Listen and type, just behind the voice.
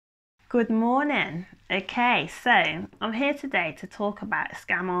Good morning. Okay, so I'm here today to talk about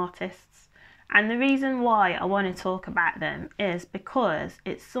scam artists. And the reason why I want to talk about them is because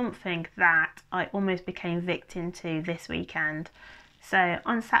it's something that I almost became victim to this weekend. So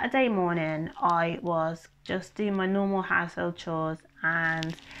on Saturday morning, I was just doing my normal household chores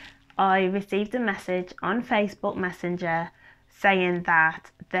and I received a message on Facebook Messenger saying that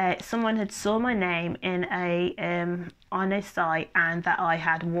someone had saw my name in on a site and that I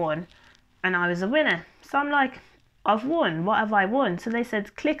had won and I was a winner. So I'm like, I've won. What have I won? So they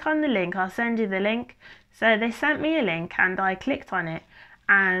said, click on the link. I'll send you the link. So they sent me a link and I clicked on it.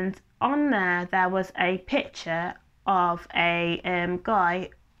 And on there was a picture of a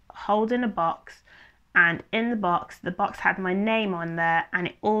guy holding a box. And in the box had my name on there. And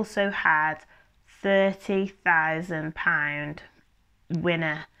it also had £30,000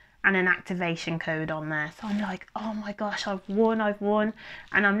 winner and an activation code on there. So I'm like, oh my gosh, I've won.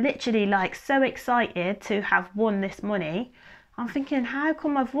 And I'm literally like so excited to have won this money. I'm thinking, how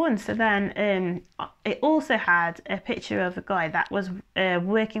come I've won? So then it also had a picture of a guy that was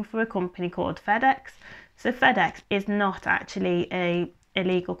working for a company called FedEx. So FedEx is not actually a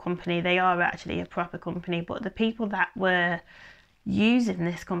illegal company. They are actually a proper company, but the people that were using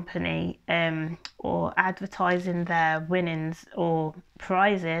this company or advertising their winnings or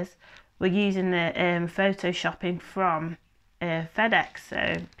prizes were using the photoshopping from FedEx.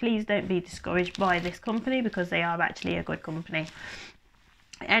 So please don't be discouraged by this company because they are actually a good company.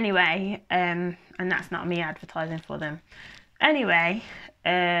 Anyway, and that's not me advertising for them. Anyway,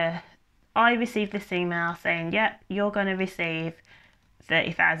 I received this email saying, yep, you're going to receive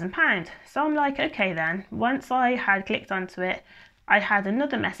 £30,000. So I'm like, okay then. Once I had clicked onto it, I had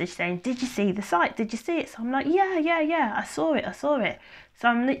another message saying, did you see the site? Did you see it? So I'm like, yeah, I saw it. So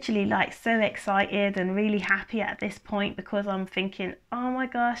I'm literally like so excited and really happy at this point because I'm thinking, oh my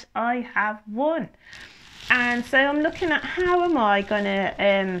gosh, I have won. And so I'm looking at how am I going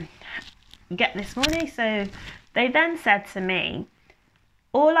to get this money? So they then said to me,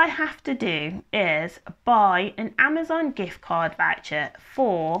 all I have to do is buy an Amazon gift card voucher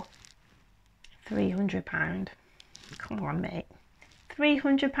for £300. Come on, mate.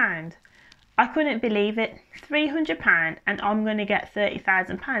 £300. I couldn't believe it. £300 and I'm going to get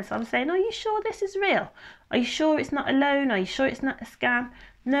 £30,000. So I'm saying, are you sure this is real? Are you sure it's not a loan? Are you sure it's not a scam?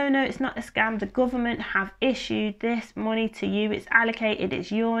 No, it's not a scam. The government have issued this money to you. It's allocated. It's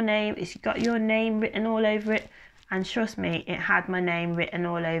your name. It's got your name written all over it. And trust me, it had my name written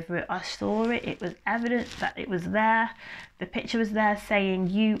all over it. I saw it. It was evidence that it was there. The picture was there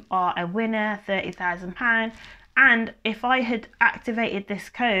saying you are a winner, £30,000. And if I had activated this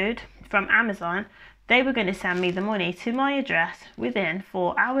code from Amazon, they were going to send me the money to my address within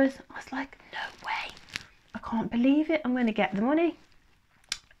 4 hours. I was like, no way. I can't believe it. I'm going to get the money.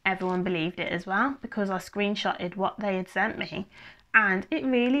 Everyone believed it as well because I screenshotted what they had sent me. And it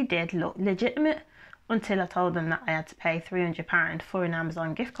really did look legitimate until I told them that I had to pay £300 for an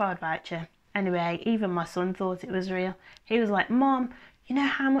Amazon gift card voucher. Anyway, even my son thought it was real. He was like, Mom, you know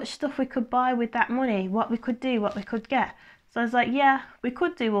how much stuff we could buy with that money, what we could do, what we could get. So I was like, yeah, we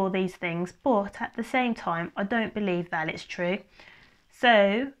could do all these things, but at the same time, I don't believe that it's true.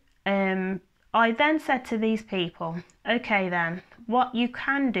 So I then said to these people, okay then, what you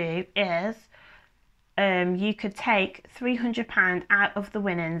can do is you could take £300 out of the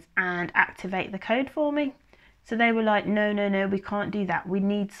winnings and activate the code for me. So they were like, no, we can't do that. We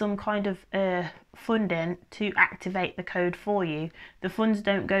need some kind of funding to activate the code for you. The funds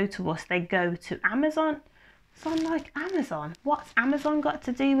don't go to us, they go to Amazon. So I'm like, Amazon? What's Amazon got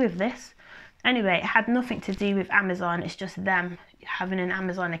to do with this? Anyway, it had nothing to do with Amazon. It's just them having an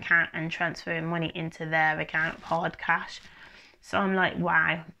Amazon account and transferring money into their account, hard cash. So I'm like,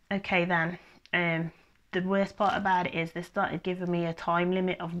 wow, okay then. The worst part about it is they started giving me a time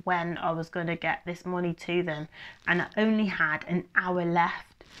limit of when I was going to get this money to them, and I only had an hour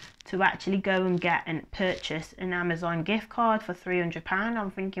left to actually go and get and purchase an Amazon gift card for £300.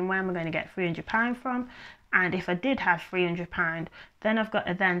 I'm thinking, where am I going to get £300 from? And if I did have £300, then I've got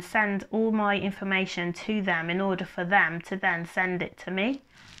to then send all my information to them in order for them to then send it to me.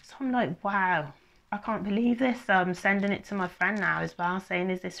 So I'm like, wow, I can't believe this. So I'm sending it to my friend now as well, saying,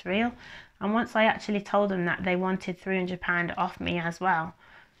 is this real? And once I actually told them that they wanted £300 off me as well,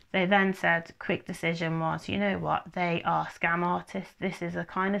 they then said, quick decision was, you know what, they are scam artists. This is a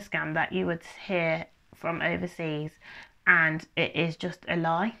kind of scam that you would hear from overseas, and it is just a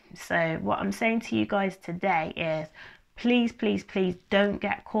lie. So what I'm saying to you guys today is, please don't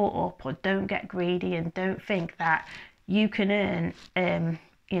get caught up or don't get greedy and don't think that you can earn,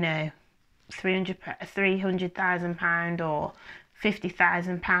 £300,000 or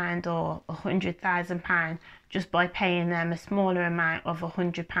 £50,000 or £100,000 just by paying them a smaller amount of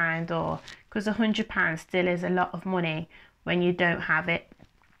 £100, or because £100 still is a lot of money when you don't have it.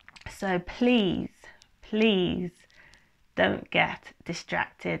 So please, please don't get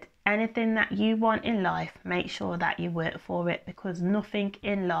distracted. Anything that you want in life, make sure that you work for it, because nothing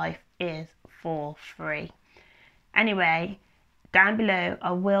in life is for free. Anyway, down below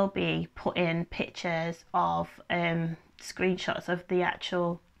I will be putting pictures of screenshots of the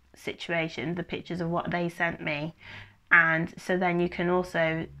actual situation, the pictures of what they sent me, and so then you can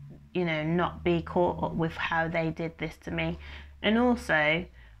also, you know, not be caught up with how they did this to me. And also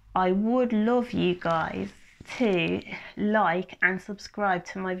I would love you guys to like and subscribe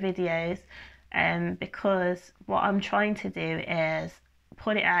to my videos, because what I'm trying to do is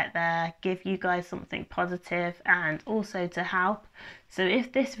put it out there, give you guys something positive, and also to help. So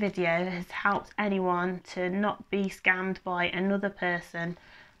if this video has helped anyone to not be scammed by another person,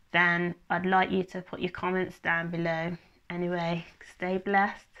 then I'd like you to put your comments down below. Anyway, stay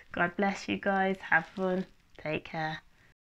blessed. God bless you guys. Have fun. Take care.